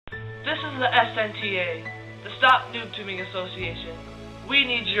This is the SNTA, the Stop Noobtubing Association. We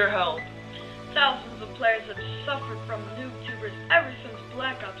need your help. Thousands of players have suffered from Noobtubers ever since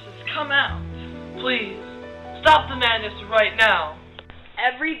Black Ops has come out. Please, stop the madness right now.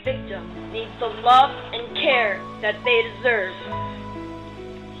 Every victim needs the love and care that they deserve.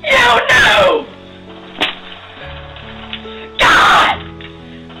 You know! God!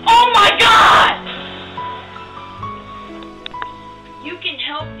 Oh my God! You can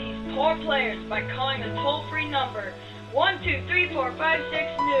help these poor players by calling the toll-free number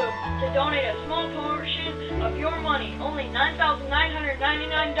 1-2-3-4-5-6-NOOB to donate a small portion of your money, only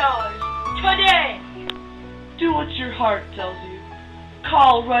 $9,999 today. Do what your heart tells you.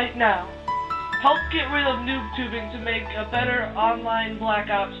 Call right now. Help get rid of Noobtubing to make a better online Black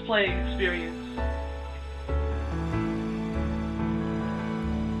Ops playing experience.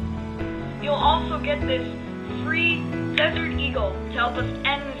 You'll also get this free Desert Eagle to help us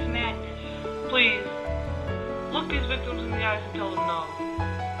end this madness. Please, look these victims in the eyes and tell them no.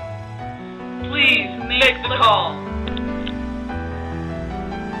 Please, make the call.